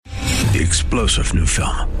The explosive new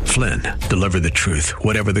film, Flynn, deliver the truth,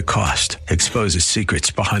 whatever the cost, exposes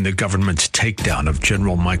secrets behind the government's takedown of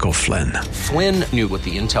General Michael Flynn. Flynn knew what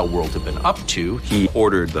the intel world had been up to. He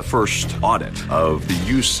ordered the first audit of the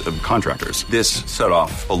use of contractors. This set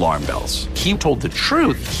off alarm bells. He told the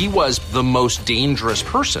truth. He was the most dangerous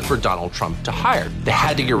person for Donald Trump to hire. They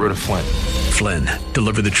had to get rid of Flynn. Flynn,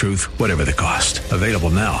 deliver the truth, whatever the cost. Available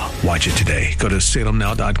now. Watch it today. Go to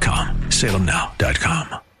salemnow.com.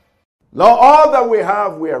 salemnow.com. Lord, all that we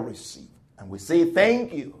have, we have received. And we say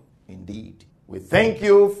thank you indeed. We thank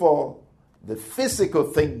you for the physical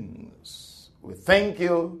things. We thank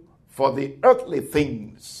you for the earthly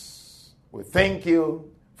things. We thank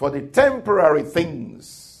you for the temporary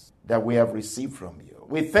things that we have received from you.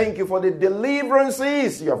 We thank you for the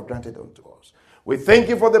deliverances you have granted unto us. We thank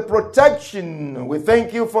you for the protection. We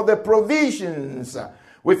thank you for the provisions.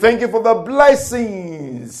 We thank you for the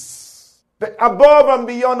blessings. But above and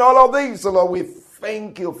beyond all of these, Lord, we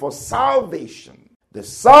thank you for salvation, the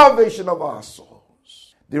salvation of our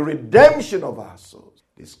souls, the redemption of our souls.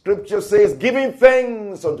 The scripture says, giving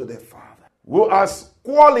thanks unto the Father, who has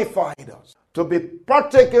qualified us to be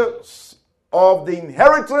partakers of the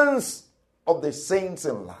inheritance of the saints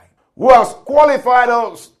in light, who has qualified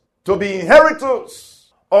us to be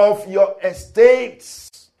inheritors of your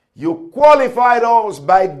estates. You qualified us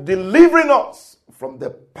by delivering us from the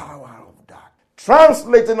power of darkness,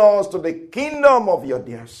 translating us to the kingdom of your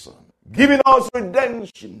dear Son, giving us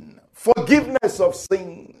redemption, forgiveness of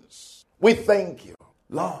sins. We thank you,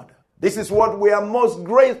 Lord. This is what we are most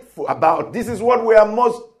grateful about. This is what we are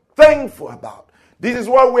most thankful about. This is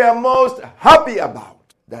what we are most happy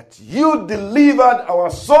about, that you delivered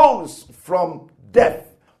our souls from death,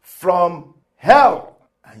 from hell,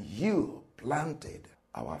 and you planted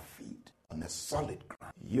our feet on a solid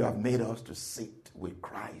ground. You have made us to sit with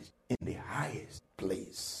Christ in the highest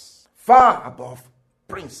place, far above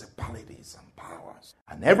principalities and powers,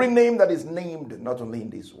 and every name that is named, not only in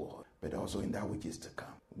this world, but also in that which is to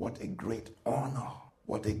come. What a great honor,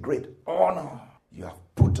 what a great honor you have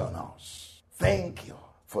put on us. Thank you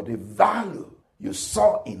for the value you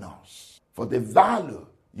saw in us, for the value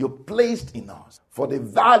you placed in us, for the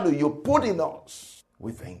value you put in us.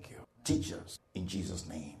 We thank you. Teach us in Jesus'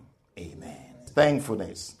 name. Amen.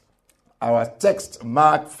 Thankfulness. Our text,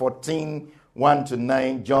 Mark 14,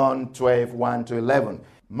 1-9, John 12, 1-11.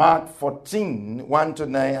 Mark 14,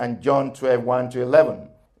 1-9, and John 12, 1-11.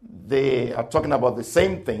 They are talking about the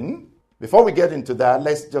same thing. Before we get into that,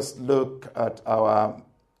 let's just look at our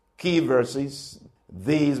key verses,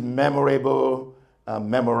 these memorable,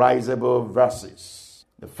 memorizable verses.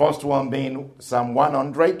 The first one being Psalm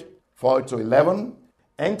 100, 4-11.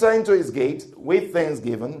 Enter into his gate with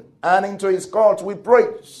thanksgiving and into his court with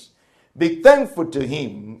praise. Be thankful to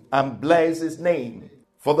him and bless his name.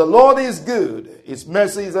 For the Lord is good, his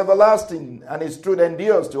mercy is everlasting, and his truth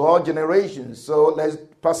endures to all generations. So let's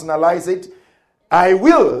personalize it. I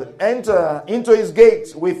will enter into his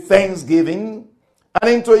gates with thanksgiving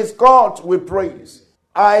and into his court with praise.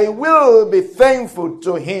 I will be thankful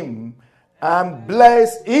to him and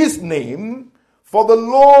bless his name, for the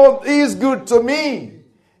Lord is good to me.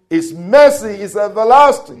 His mercy is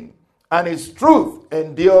everlasting, and his truth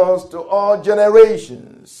endures to all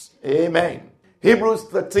generations. Amen. Hebrews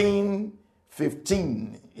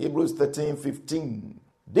 13:15. Hebrews 13:15.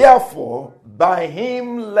 Therefore, by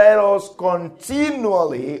him let us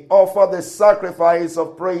continually offer the sacrifice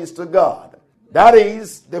of praise to God. That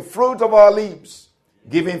is the fruit of our lips,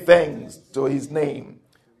 giving thanks to his name.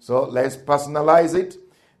 So let's personalize it.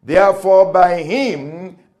 Therefore, by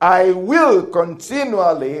him I will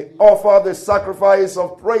continually offer the sacrifice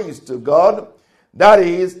of praise to God. That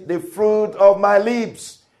is the fruit of my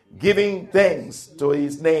lips, giving thanks to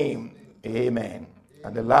his name. Amen.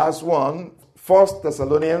 And the last one, 1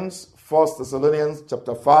 Thessalonians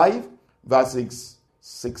chapter 5, verses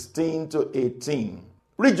 16-18.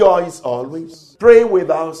 Rejoice always. Pray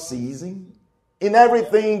without ceasing. In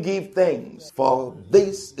everything give thanks, for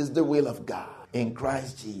this is the will of God in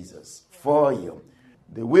Christ Jesus for you.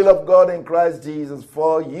 The will of God in Christ Jesus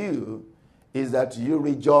for you is that you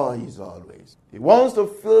rejoice always. He wants to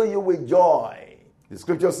fill you with joy. The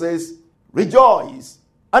scripture says, rejoice.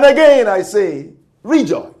 And again I say,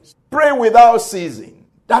 rejoice. Pray without ceasing.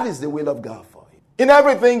 That is the will of God for you. In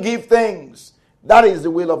everything give thanks. That is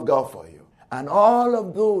the will of God for you. And all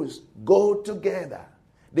of those go together.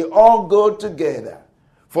 They all go together.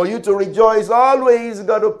 For you to rejoice always, you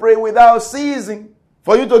got to pray without ceasing.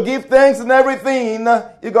 For you to give thanks in everything,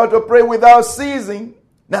 you got to pray without ceasing.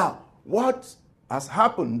 Now, what has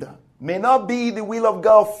happened may not be the will of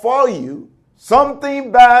God for you,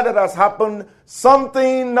 Something bad that has happened,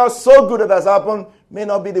 something not so good that has happened, may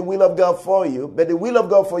not be the will of God for you, but the will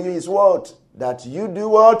of God for you is what? That you do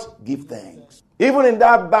what? Give thanks. Even in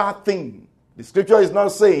that bad thing, the scripture is not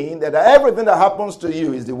saying that everything that happens to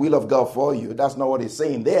you is the will of God for you. That's not what it's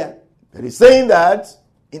saying there. But it's saying that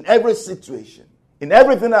in every situation, in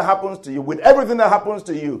everything that happens to you, with everything that happens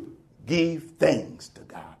to you, give thanks to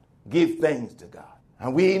God. Give thanks to God.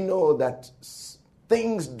 And we know that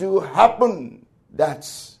things do happen that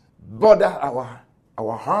bother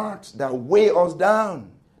our hearts, that weigh us down,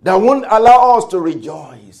 that won't allow us to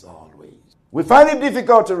rejoice always. We find it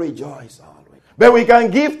difficult to rejoice always. But we can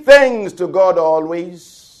give thanks to God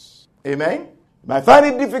always. Amen? You might find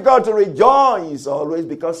it difficult to rejoice always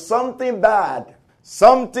because something bad,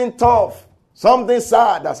 something tough, something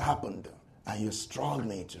sad has happened. And you're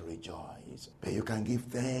struggling to rejoice. But you can give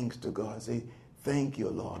thanks to God and say, thank you,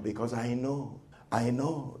 Lord, because I know,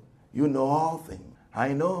 you know all things.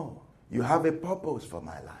 I know you have a purpose for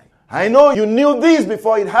my life. I know you knew this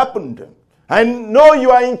before it happened. I know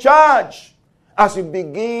you are in charge. As you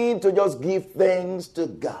begin to just give thanks to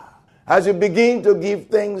God, as you begin to give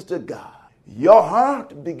thanks to God, your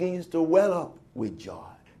heart begins to well up with joy.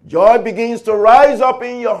 Joy begins to rise up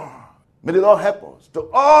in your heart. May the Lord help us to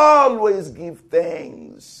always give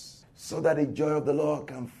thanks so that the joy of the Lord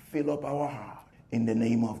can fill up our heart. In the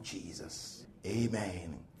name of Jesus.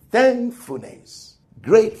 Amen. Thankfulness,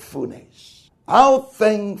 gratefulness. How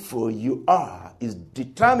thankful you are is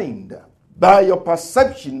determined by your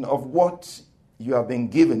perception of what you have been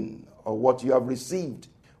given or what you have received.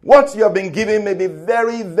 What you have been given may be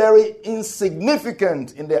very, very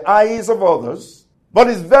insignificant in the eyes of others, but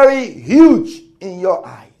it's very huge in your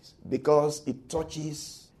eyes because it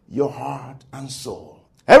touches your heart and soul.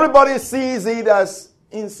 Everybody sees it as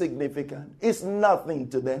insignificant. It's nothing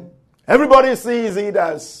to them. Everybody sees it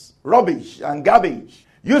as rubbish and garbage.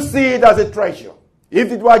 You see it as a treasure.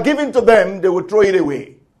 If it were given to them, they would throw it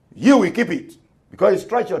away. You will keep it because it's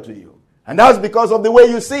treasure to you. And that's because of the way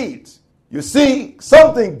you see it. You see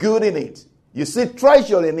something good in it. You see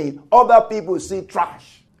treasure in it. Other people see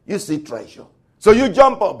trash. You see treasure. So you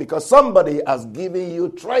jump up because somebody has given you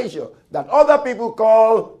treasure that other people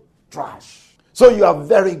call trash. So you are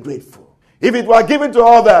very grateful. If it were given to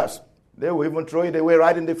others, they will even throw it away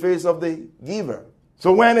right in the face of the giver.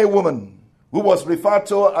 So when a woman who was referred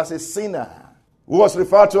to as a sinner, who was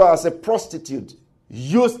referred to as a prostitute,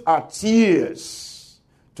 used her tears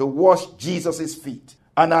to wash Jesus' feet,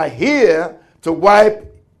 and are here to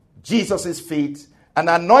wipe Jesus' feet and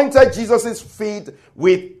anointed Jesus' feet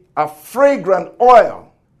with a fragrant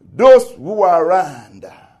oil, those who were around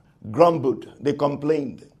grumbled, they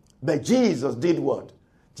complained. But Jesus did what?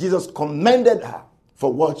 Jesus commended her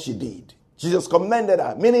for what she did. Jesus commended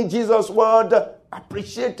her, meaning Jesus' word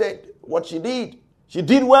appreciated what she did. She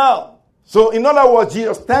did well. So in other words,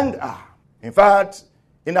 Jesus thanked her. In fact,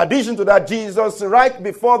 in addition to that, Jesus, right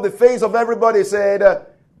before the face of everybody, said,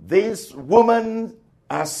 this woman,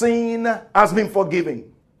 her sin has been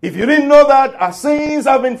forgiven. If you didn't know that, her sins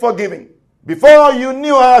have been forgiven. Before you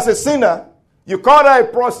knew her as a sinner, you called her a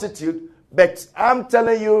prostitute, but I'm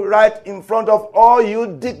telling you right in front of all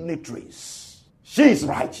you dignitaries, she's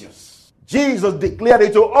righteous. Jesus declared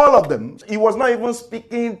it to all of them. He was not even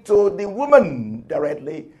speaking to the woman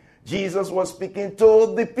directly. Jesus was speaking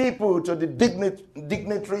to the people, to the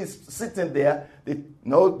dignitaries sitting there,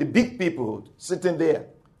 the big people sitting there.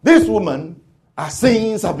 This woman, her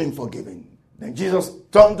sins have been forgiven. Then Jesus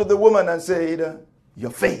turned to the woman and said,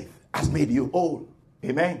 your faith has made you whole.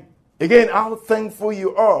 Amen. Again, how thankful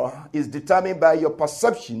you are is determined by your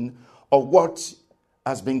perception of what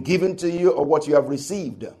has been given to you or what you have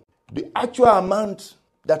received. The actual amount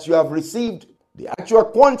that you have received, the actual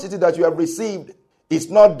quantity that you have received, is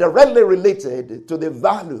not directly related to the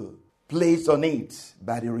value placed on it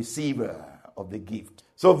by the receiver of the gift.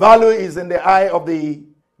 So value is in the eye of the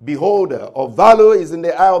beholder, or value is in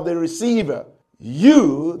the eye of the receiver.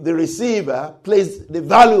 You, the receiver, place the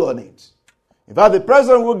value on it. In fact, the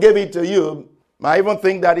person who gave it to you might even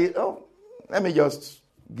think that, let me just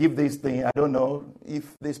give this thing. I don't know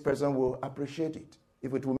if this person will appreciate it,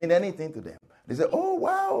 if it will mean anything to them. They say, oh,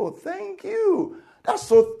 wow, thank you. That's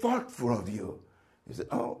so thoughtful of you. You say,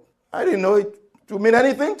 oh, I didn't know it to mean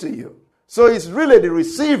anything to you. So it's really the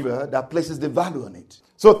receiver that places the value on it.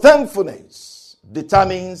 So thankfulness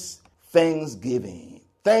determines thanksgiving.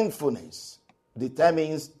 Thankfulness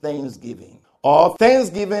determines thanksgiving. Or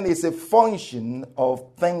thanksgiving is a function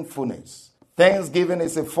of thankfulness. Thanksgiving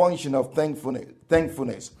is a function of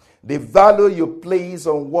thankfulness. The value you place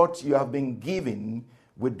on what you have been given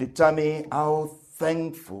will determine how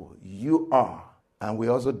thankful you are. And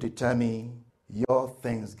will also determine your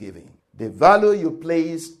thanksgiving. The value you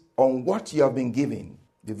place on what you have been given,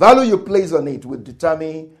 the value you place on it will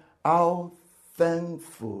determine how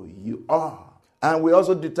thankful you are. And will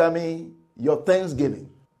also determine your thanksgiving,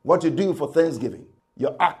 what you do for thanksgiving,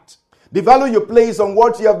 your act. The value you place on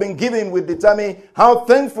what you have been given will determine how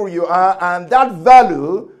thankful you are, and that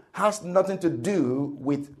value has nothing to do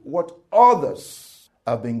with what others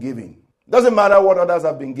have been given. Doesn't matter what others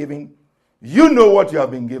have been given. You know what you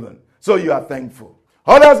have been given, so you are thankful.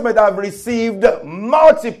 Others might have received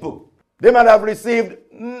multiple. They might have received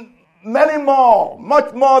many more,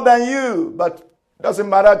 much more than you, but it doesn't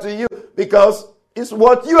matter to you because it's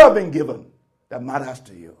what you have been given that matters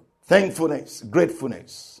to you. Thankfulness,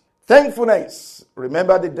 gratefulness. Thankfulness,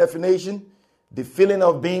 remember the definition, the feeling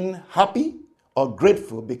of being happy or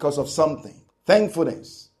grateful because of something.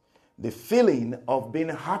 Thankfulness, the feeling of being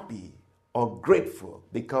happy or grateful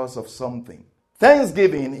because of something.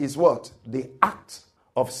 Thanksgiving is what? The act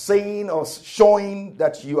of saying or showing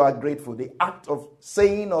that you are grateful. The act of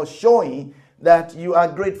saying or showing that you are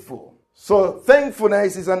grateful. So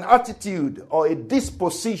thankfulness is an attitude or a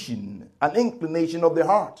disposition, an inclination of the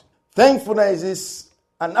heart. Thankfulness is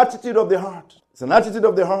an attitude of the heart. It's an attitude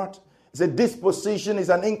of the heart. It's a disposition, it's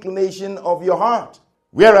an inclination of your heart.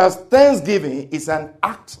 Whereas thanksgiving is an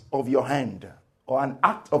act of your hand or an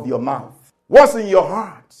act of your mouth. What's in your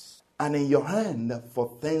heart and in your hand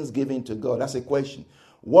for thanksgiving to God? That's a question.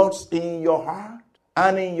 What's in your heart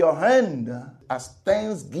and in your hand as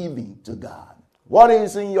thanksgiving to God? What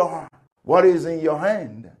is in your heart? What is in your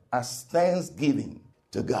hand as thanksgiving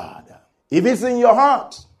to God? If it's in your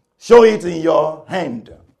heart, show it in your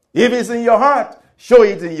hand. If it's in your heart, show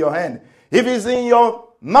it in your hand. If it's in your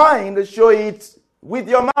mind, show it with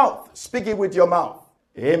your mouth. Speak it with your mouth.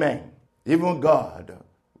 Amen. Even God,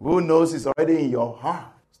 who knows it's already in your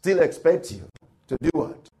heart, still expects you to do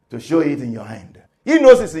what? To show it in your hand. He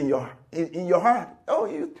knows it's in your heart.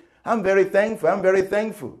 Oh, I'm very thankful. I'm very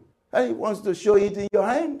thankful. And he wants to show it in your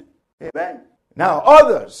hand. Amen. Now,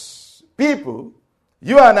 others, people,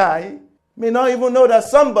 you and I, may not even know that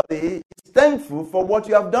somebody is thankful for what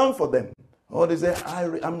you have done for them. Or they say,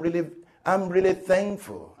 I'm really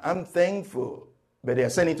thankful. I'm thankful. But they are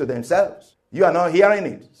saying it to themselves. You are not hearing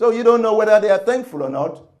it. So you don't know whether they are thankful or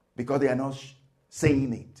not because they are not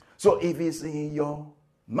saying it. So if it's in your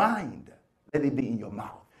mind, let it be in your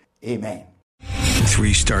mouth. Amen.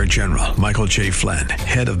 3-star General Michael J. Flynn,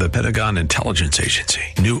 head of the Pentagon Intelligence Agency,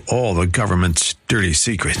 knew all the government's dirty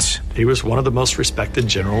secrets. He was one of the most respected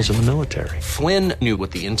generals in the military. Flynn knew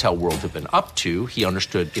what the intel world had been up to. He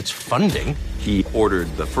understood its funding. He ordered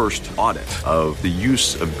the first audit of the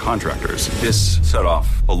use of contractors. This set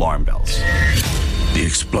off alarm bells. The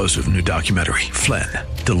explosive new documentary, Flynn,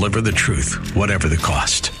 Deliver the Truth, Whatever the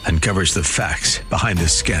Cost, uncovers the facts behind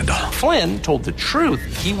this scandal. Flynn told the truth.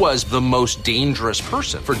 He was the most dangerous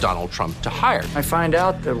person for Donald Trump to hire. I find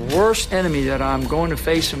out the worst enemy that I'm going to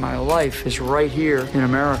face in my life is right here in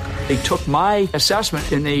America. They took my assessment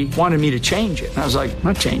and they wanted me to change it. And I was like, I'm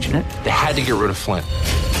not changing it. They had to get rid of Flynn.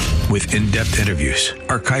 With in-depth interviews,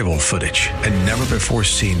 archival footage, and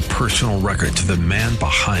never-before-seen personal records of the man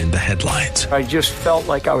behind the headlines. I just felt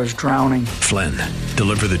like I was drowning. Flynn,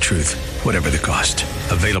 Deliver the Truth, Whatever the Cost.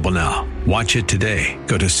 Available now. Watch it today.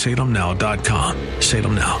 Go to salemnow.com.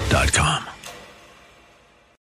 salemnow.com.